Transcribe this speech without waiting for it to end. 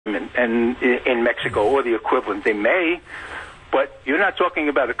and in Mexico or the equivalent. They may, but you're not talking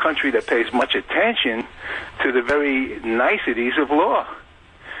about a country that pays much attention to the very niceties of law.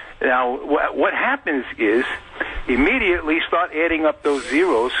 Now, what happens is immediately start adding up those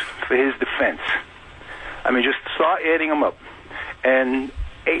zeros for his defense. I mean, just start adding them up. And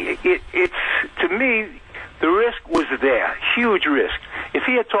it's, to me, the risk was there, huge risk. If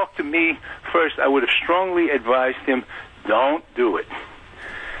he had talked to me first, I would have strongly advised him, don't do it.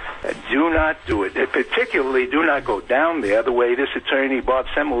 Do not do it. Particularly, do not go down there the way this attorney, Bob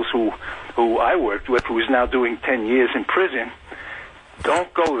Semmels, who I worked with, who is now doing 10 years in prison.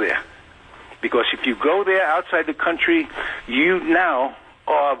 Don't go there. Because if you go there outside the country, you now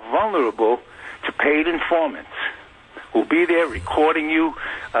are vulnerable to paid informants who'll be there recording you,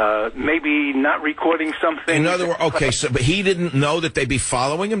 maybe not recording something. In other words, okay, so but he didn't know that they'd be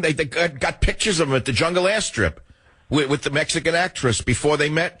following him? They got pictures of him at the Jungle Airstrip with the Mexican actress before they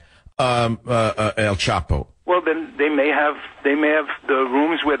met El Chapo. Well, then they may have the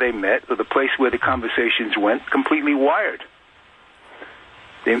rooms where they met or the place where the conversations went completely wired.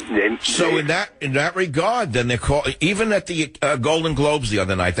 So in that regard, then they're called, even at the Golden Globes the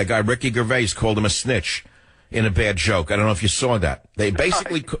other night, that guy Ricky Gervais called him a snitch in a bad joke. I don't know if you saw that. They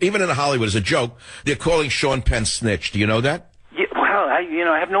basically, even in Hollywood as a joke, they're calling Sean Penn snitch. Do you know that? Yeah, well,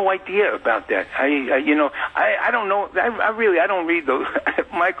 I have no idea about that. I don't know. I don't read those.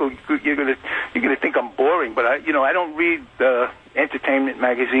 Michael, you're gonna think I'm boring, but I don't read entertainment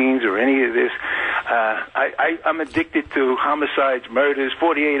magazines or any of this. I'm addicted to homicides, murders,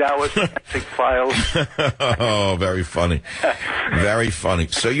 48 hours, forensic files. Oh, very funny. Very funny.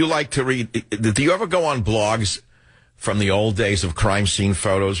 So you like to read, do you ever go on blogs from the old days of crime scene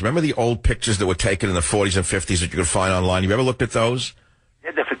photos? Remember the old pictures that were taken in the 40s and 50s that you could find online? You ever looked at those?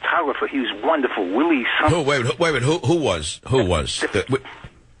 Yeah, the photographer, he was wonderful. Willie something. Who was?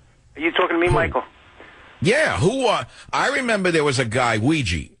 Are you talking to me, Michael? Yeah, I remember there was a guy,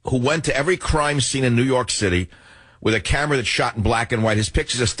 Ouija, who went to every crime scene in New York City with a camera that shot in black and white. His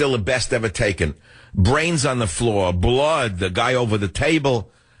pictures are still the best ever taken. Brains on the floor, blood, the guy over the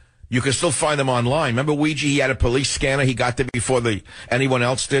table. You can still find them online. Remember Ouija? He had a police scanner. He got there before anyone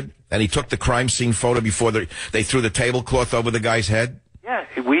else did. And he took the crime scene photo before they threw the tablecloth over the guy's head. Yeah,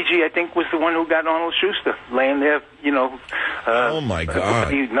 Ouija, I think, was the one who got Arnold Schuster laying there, oh, my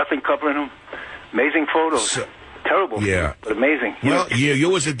God. Nothing covering him. Amazing photos. Terrible. Yeah. But amazing. Well,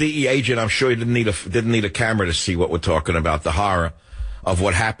 you as a DE agent, I'm sure you didn't need a camera to see what we're talking about, the horror of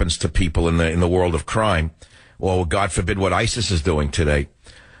what happens to people in the world of crime. Or, God forbid, what ISIS is doing today.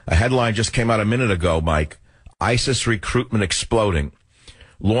 A headline just came out a minute ago, Mike. ISIS recruitment exploding.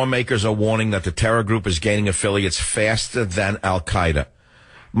 Lawmakers are warning that the terror group is gaining affiliates faster than Al-Qaeda.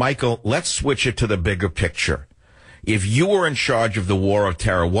 Michael, let's switch it to the bigger picture. If you were in charge of the war of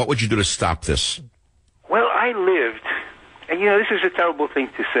terror, what would you do to stop this? Well, I lived, and this is a terrible thing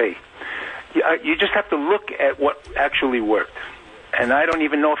to say. You just have to look at what actually worked. And I don't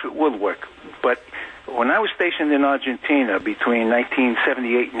even know if it will work. But when I was stationed in Argentina between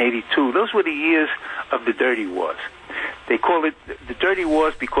 1978 and 82, those were the years of the dirty wars. They call it the dirty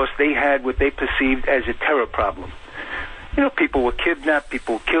wars because they had what they perceived as a terror problem. People were kidnapped,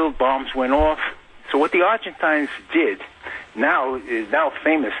 people were killed, bombs went off. So what the Argentines did, is now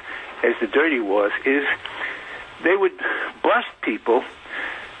famous as the dirty wars, is they would bust people,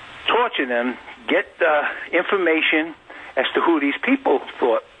 torture them, get information as to who these people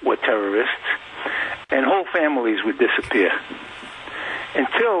thought were terrorists, and whole families would disappear.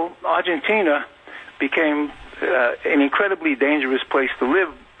 Until Argentina became an incredibly dangerous place to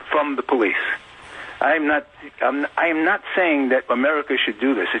live from the police. I am not saying that America should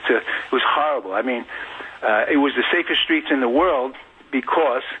do this. It was horrible. I mean, it was the safest streets in the world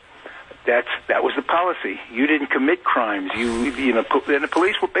because that was the policy. You didn't commit crimes. And the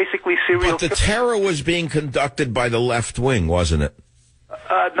police were basically serial. But the terror was being conducted by the left wing, wasn't it?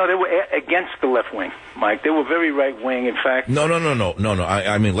 No, they were against the left wing, Mike. They were very right wing. In fact, no.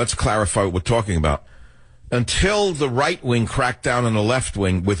 I mean, let's clarify what we're talking about. Until the right wing cracked down on the left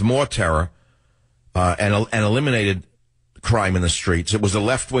wing with more terror. And eliminated crime in the streets. It was the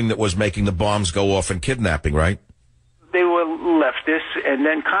left wing that was making the bombs go off and kidnapping, right? They were leftists, and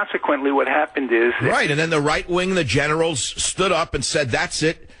then consequently what happened is... Right, and then the right wing, the generals, stood up and said, that's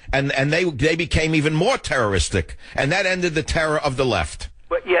it, and they became even more terroristic, and that ended the terror of the left.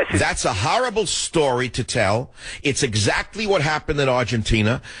 But yes, that's a horrible story to tell. It's exactly what happened in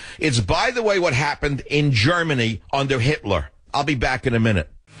Argentina. It's, by the way, what happened in Germany under Hitler. I'll be back in a minute.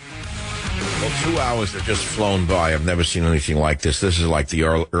 Well, 2 hours have just flown by. I've never seen anything like this. This is like the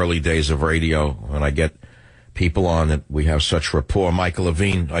early days of radio when I get people on that we have such rapport. Michael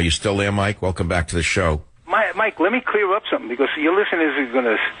Levine, are you still there, Mike? Welcome back to the show. Mike, let me clear up something, because your listeners are going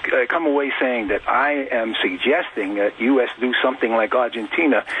to come away saying that I am suggesting that U.S. do something like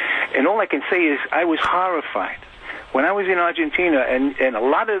Argentina. And all I can say is I was horrified when I was in Argentina, and a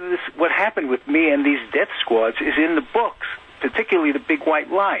lot of this, what happened with me and these death squads, is in the books, particularly The Big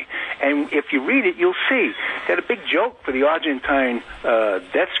White Lie. And if you read it, you'll see that a big joke for the Argentine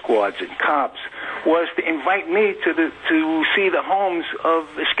death squads and cops was to invite me to see the homes of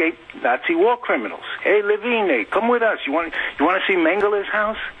escaped Nazi war criminals. Hey, Levine, come with us. You want to see Mengeler's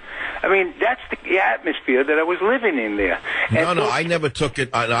house? I mean, that's the atmosphere that I was living in there. And no, I never took it.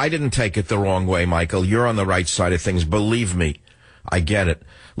 I didn't take it the wrong way, Michael. You're on the right side of things. Believe me, I get it.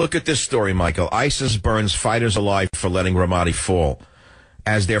 Look at this story, Michael. ISIS burns fighters alive for letting Ramadi fall.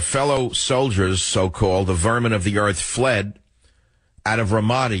 As their fellow soldiers, so-called, the vermin of the earth, fled out of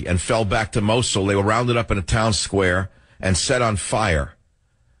Ramadi and fell back to Mosul, they were rounded up in a town square and set on fire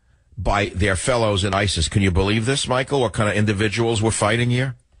by their fellows in ISIS. Can you believe this, Michael? What kind of individuals were fighting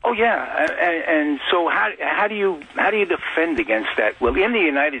here? Oh yeah, and so how do you defend against that? Well, in the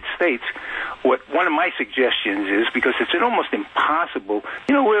United States, what one of my suggestions is, because it's an almost impossible.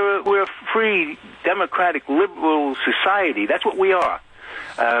 You know, we're a free, democratic, liberal society. That's what we are.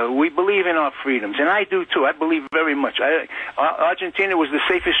 We believe in our freedoms, and I do too. I believe very much. Argentina was the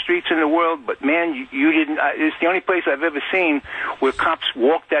safest streets in the world, but man, you didn't. It's the only place I've ever seen where cops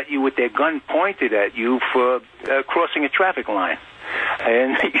walked at you with their gun pointed at you for crossing a traffic line.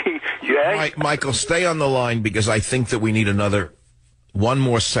 And yeah, Michael, stay on the line, because I think that we need one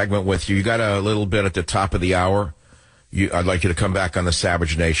more segment with you. You got a little bit at the top of the hour. I'd like you to come back on the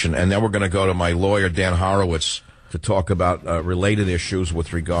Savage Nation, and then we're going to go to my lawyer, Dan Horowitz, to talk about related issues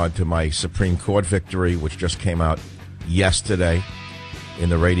with regard to my Supreme Court victory, which just came out yesterday in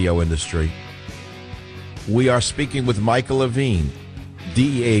the radio industry. We are speaking with Michael Levine,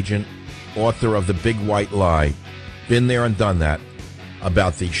 DEA agent, author of The Big White Lie. Been there and done that,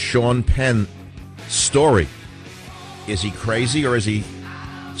 about the Sean Penn story. Is he crazy or is he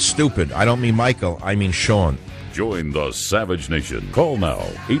stupid? I don't mean Michael, I mean Sean. Join the Savage Nation. Call now,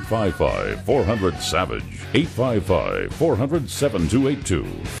 855-400-SAVAGE, 855-400-7282.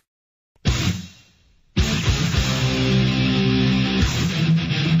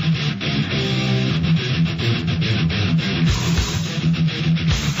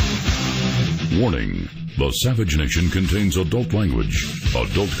 Warning. The Savage Nation contains adult language,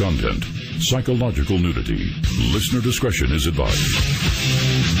 adult content, psychological nudity. Listener discretion is advised.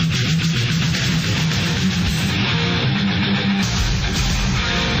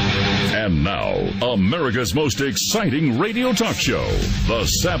 And now, America's most exciting radio talk show, The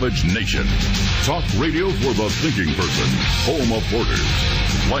Savage Nation. Talk radio for the thinking person, home of borders,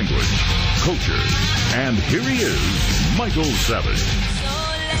 language, culture. And here he is, Michael Savage.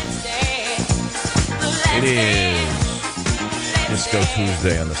 It is Disco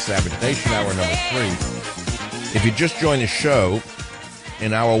Tuesday on the Savage Nation, hour number 3. If you just joined the show,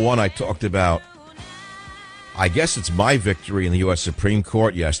 in hour 1 I talked about, I guess it's my victory in the U.S. Supreme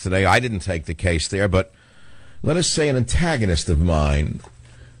Court yesterday. I didn't take the case there, but let us say an antagonist of mine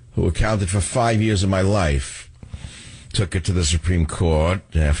who accounted for 5 years of my life took it to the Supreme Court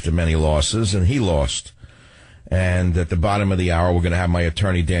after many losses, and he lost. And at the bottom of the hour, we're going to have my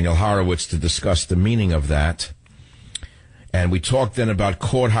attorney, Daniel Horowitz, to discuss the meaning of that. And we talked then about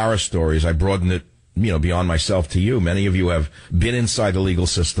court horror stories. I broadened it, beyond myself to you. Many of you have been inside the legal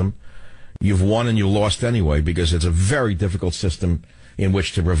system. You've won and you lost anyway, because it's a very difficult system in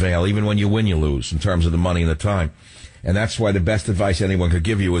which to prevail. Even when you win, you lose in terms of the money and the time. And that's why the best advice anyone could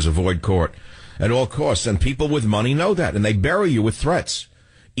give you is avoid court at all costs. And people with money know that, and they bury you with threats.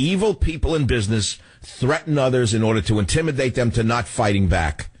 Evil people in business threaten others in order to intimidate them to not fighting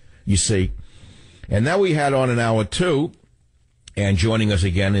back, you see. And now we had on in hour 2, and joining us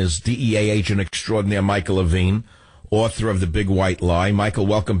again is DEA agent extraordinaire Michael Levine, author of The Big White Lie. Michael,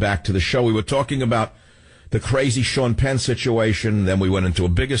 welcome back to the show. We were talking about the crazy Sean Penn situation, then we went into a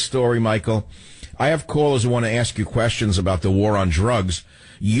bigger story, Michael. I have callers who want to ask you questions about the war on drugs.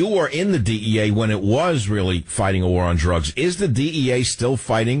 You were in the DEA when it was really fighting a war on drugs. Is the DEA still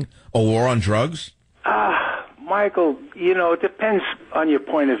fighting a war on drugs? Michael, it depends on your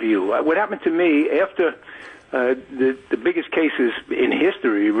point of view. What happened to me after the biggest cases in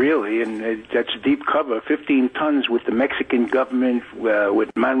history, really, and that's deep cover, 15 tons with the Mexican government, with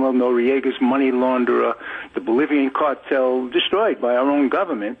Manuel Noriega's money launderer, the Bolivian cartel, destroyed by our own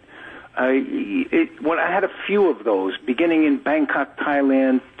government. I had a few of those, beginning in Bangkok,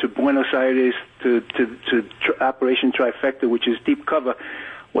 Thailand, to Buenos Aires, to Operation Trifecta, which is deep cover.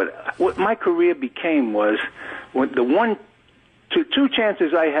 what my career became was two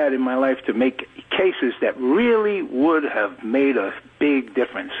chances I had in my life to make cases that really would have made a big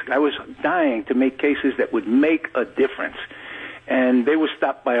difference. I was dying to make cases that would make a difference, and they were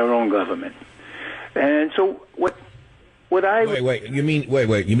stopped by our own government. And so You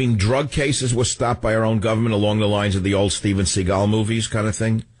mean drug cases were stopped by our own government along the lines of the old Steven Seagal movies kind of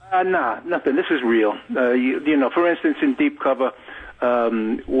thing? Nah, nothing. This is real. You know, for instance, in Deep Cover,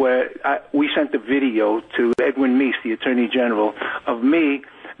 where we sent a video to Edwin Meese, the Attorney General, of me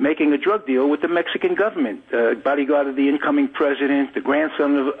making a drug deal with the Mexican government, bodyguard of the incoming president, the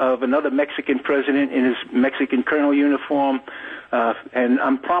grandson of another Mexican president in his Mexican colonel uniform, and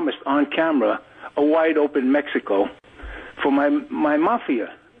I'm promised on camera a wide open Mexico for my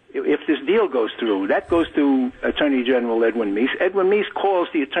mafia. If this deal goes through, that goes to Attorney General Edwin Meese. Edwin Meese calls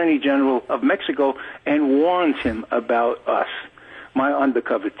the Attorney General of Mexico and warns him about us, my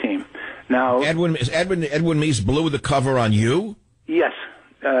undercover team. Now, Edwin Meese blew the cover on you? Yes,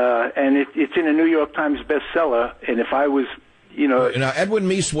 and it's in a New York Times bestseller. And if I was, now Edwin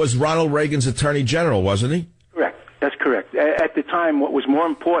Meese was Ronald Reagan's Attorney General, wasn't he? Correct. That's correct. At the time, what was more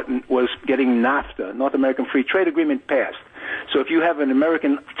important was getting NAFTA, North American Free Trade Agreement, passed. So if you have an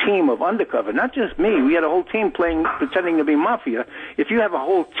American team of undercover, not just me, we had a whole team pretending to be mafia. If you have a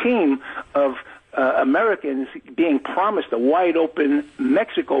whole team of Americans being promised a wide open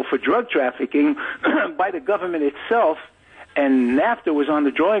Mexico for drug trafficking by the government itself, and NAFTA was on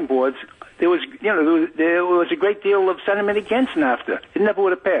the drawing boards, there was a great deal of sentiment against NAFTA. It never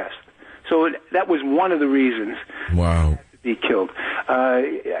would have passed. So that was one of the reasons. Wow. Be killed.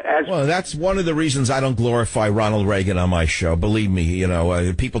 Well, that's one of the reasons I don't glorify Ronald Reagan on my show. Believe me,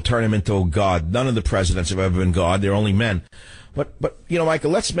 people turn him into a god. None of the presidents have ever been God. They're only men. But Michael,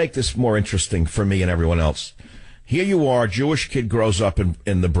 let's make this more interesting for me and everyone else. Here you are, Jewish kid grows up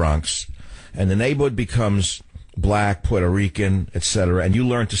in the Bronx, and the neighborhood becomes black, Puerto Rican, etc., and you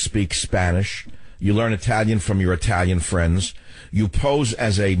learn to speak Spanish. You learn Italian from your Italian friends. You pose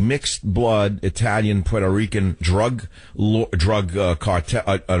as a mixed blood Italian Puerto Rican drug cartel,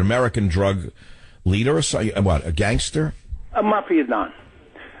 an American drug leader, or so, what, a gangster? A mafia don.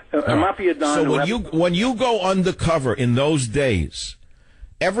 A mafia don. So when you go undercover in those days,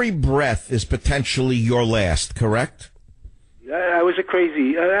 every breath is potentially your last, correct? I was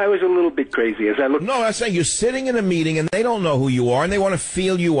a little bit crazy as I looked. No, I'm saying you're sitting in a meeting and they don't know who you are and they want to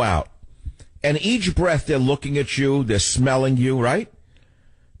feel you out. And each breath, they're looking at you, they're smelling you, right?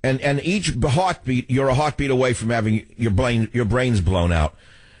 And each heartbeat, you're a heartbeat away from having your brains blown out.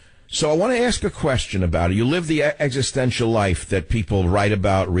 So I want to ask a question about it. You live the existential life that people write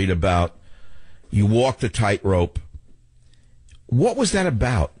about, read about. You walk the tightrope. What was that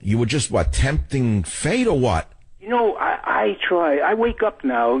about? You were just, tempting fate or what? I try. I wake up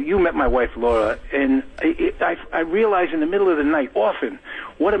now. You met my wife, Laura, and I realize in the middle of the night often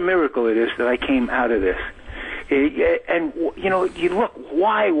what a miracle it is that I came out of this. And, you look,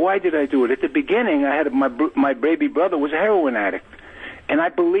 why did I do it? At the beginning, I had my baby brother was a heroin addict, and I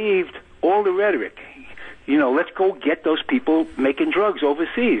believed all the rhetoric. Let's go get those people making drugs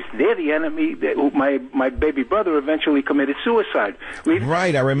overseas. They're the enemy. My baby brother eventually committed suicide.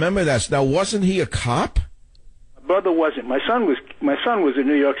 Right, I remember that. Now, wasn't he a cop? Brother wasn't. My son was a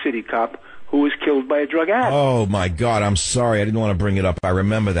New York City cop who was killed by a drug addict. Oh my God, I'm sorry. I didn't want to bring it up. I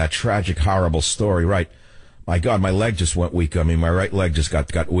remember that tragic, horrible story. Right. My God, my leg just went weak. I mean, my right leg just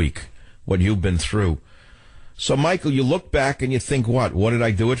got weak. What you've been through. So, Michael, you look back and you think, what? What did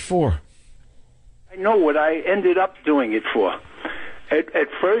I do it for? I know what I ended up doing it for. At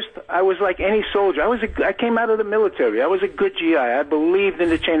first, I was like any soldier. I came out of the military. I was a good GI. I believed in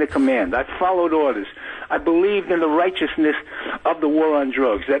the chain of command. I followed orders. I believed in the righteousness of the war on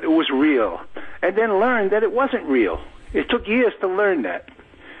drugs, that it was real, and then learned that it wasn't real. It took years to learn that.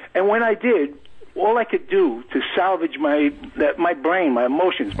 And when I did, all I could do to salvage my brain, my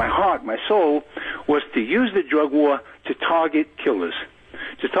emotions, my heart, my soul, was to use the drug war to target killers,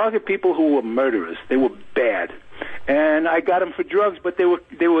 to target people who were murderers. They were bad. And I got them for drugs, but they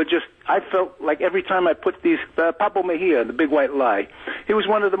were just, I felt like every time I put these, Papo Mejia, the big white lie, he was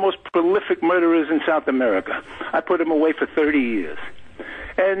one of the most prolific murderers in South America. I put him away for 30 years.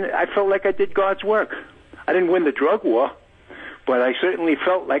 And I felt like I did God's work. I didn't win the drug war, but I certainly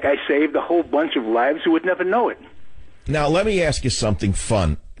felt like I saved a whole bunch of lives who would never know it. Now, let me ask you something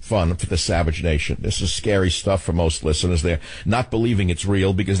fun for the Savage Nation. This is scary stuff for most listeners. They're not believing it's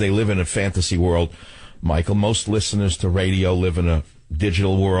real because they live in a fantasy world. Michael, most listeners to radio live in a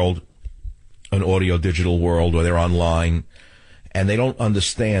digital world, an audio digital world, or they're online, and they don't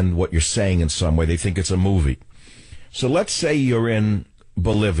understand what you're saying in some way. They think it's a movie. So let's say you're in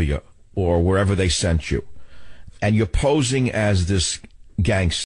Bolivia or wherever they sent you, and you're posing as this gangster.